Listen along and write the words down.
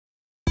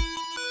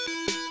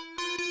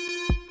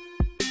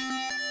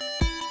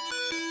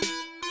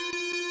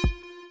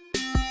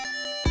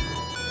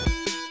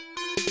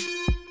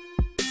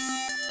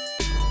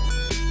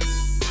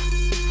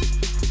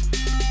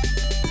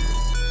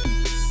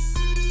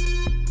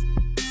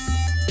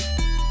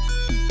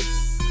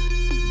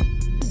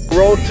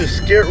Road to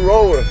Skid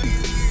Road.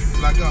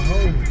 Like a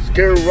hoe.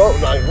 Skid Road.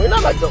 Like, we're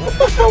not like the. What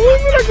the fuck?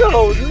 We're like a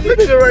hoe. This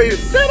nigga right here.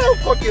 That out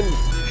fucking.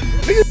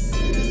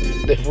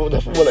 That's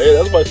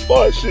my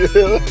spot. Shit.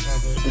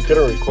 We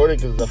couldn't record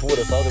it because if I would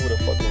have thought it would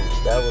have fucking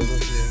stabbed us.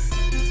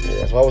 Yeah,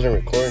 that's why I wasn't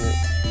recording it.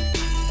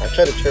 I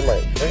tried to turn my.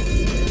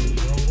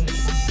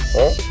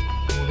 Huh?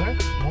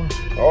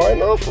 Oh, I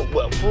know.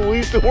 We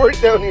used to work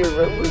down here,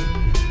 remember?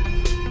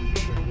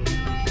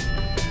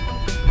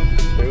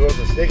 There goes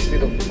the 60,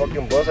 the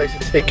fucking bus I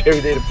used to take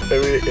every day.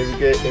 Every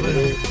day.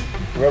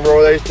 Remember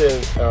when I used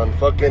to on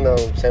fucking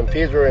St.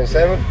 Petersburg and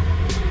 7?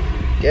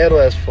 Ghetto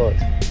as fuck.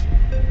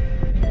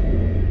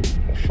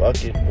 Well,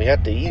 fuck it. We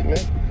had to eat, man.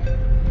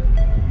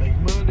 Make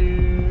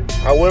money.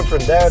 I went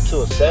from that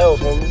to a sales,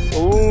 homie.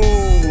 Ooh.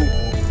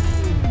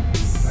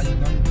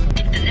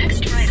 The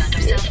next right onto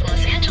South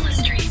Los Angeles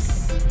Street.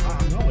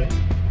 No way.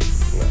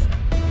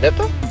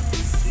 Neta?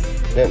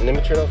 Let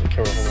me turn off the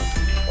camera. Hold on.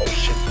 Oh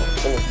shit.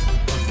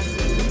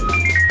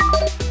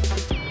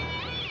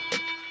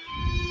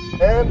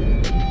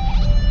 And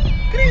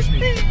crispy.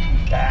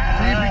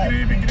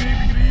 Creepy.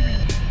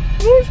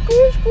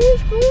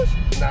 Goose.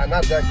 Nah,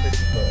 not that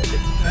crispy, but you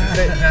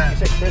said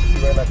crispy,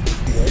 right? Not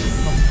crispy, right?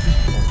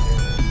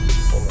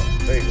 Hold on.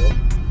 There you go.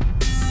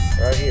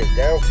 Right here,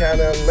 downtown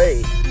LA.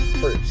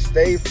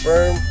 Stay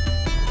firm.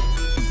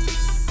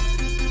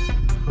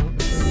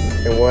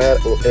 And what?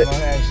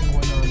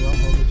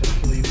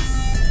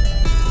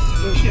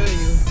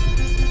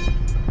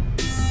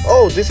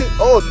 Oh, this is.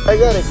 Oh, I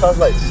got it. Cost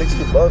like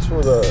 $60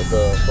 for the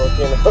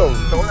fucking.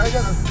 Don't I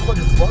got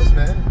 $200,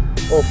 man.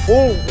 Oh,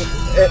 fool!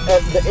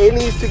 It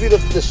needs to be the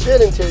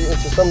shit until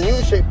some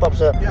new shit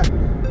pops up. Yeah.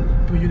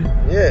 Pico Union.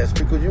 Yeah, it's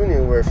Pico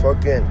Union where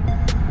fucking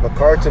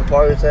McCartan,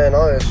 Partisan,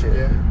 all that shit.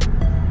 Yeah.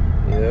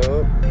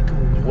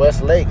 Yeah.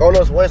 West Lake. Oh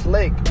no, it's West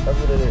Lake. That's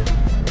what it is.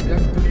 Yeah,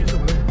 Pico Union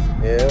over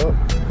there. Yeah.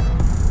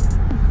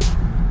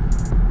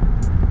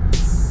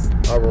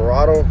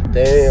 Alvarado.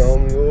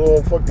 Damn,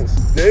 yo, fucking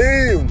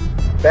damn.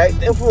 Back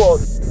then for all.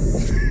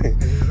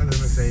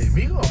 Say,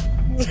 mijo.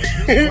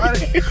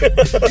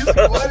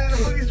 What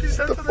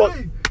the fuck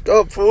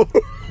up, fool?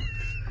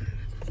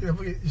 Help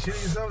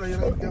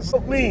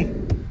me.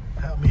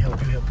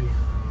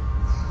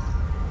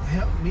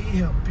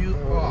 Help you.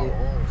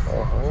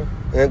 Oh.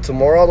 And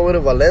tomorrow all the way to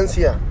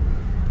Valencia.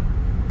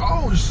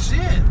 Oh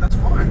shit, that's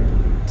far.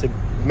 To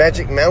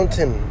Magic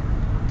Mountain.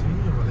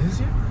 Damn,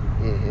 Valencia?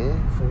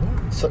 Mm-hmm. For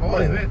what? So,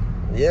 man.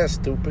 Yeah,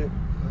 stupid.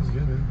 That's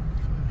good, man.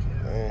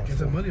 Yeah. Get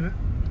some money, man.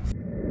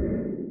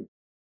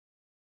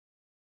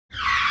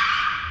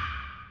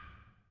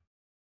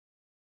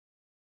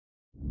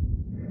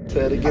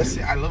 Say it again.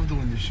 I love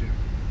doing this shit.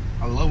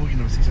 I love waking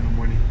up at 6 in the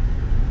morning.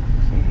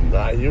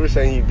 Nah, you were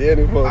saying you did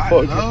it,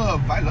 motherfucker.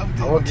 I love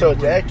it. I want to tell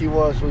Jackie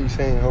once what you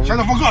saying, homie. Shut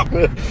the fuck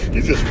up!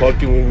 He's just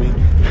fucking with me.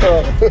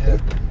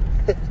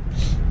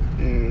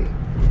 Yeah.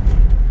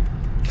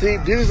 See,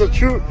 this is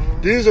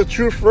a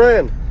true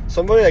friend.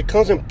 Somebody that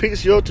comes and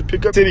picks you up to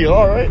pick up City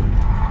Hall, right?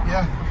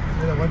 Yeah.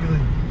 What do you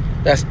think?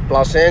 That's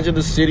Los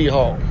Angeles City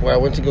Hall, where I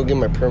went to go get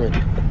my permit.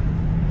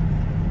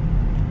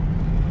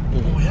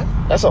 Oh, yeah?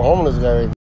 That's a homeless guy right there.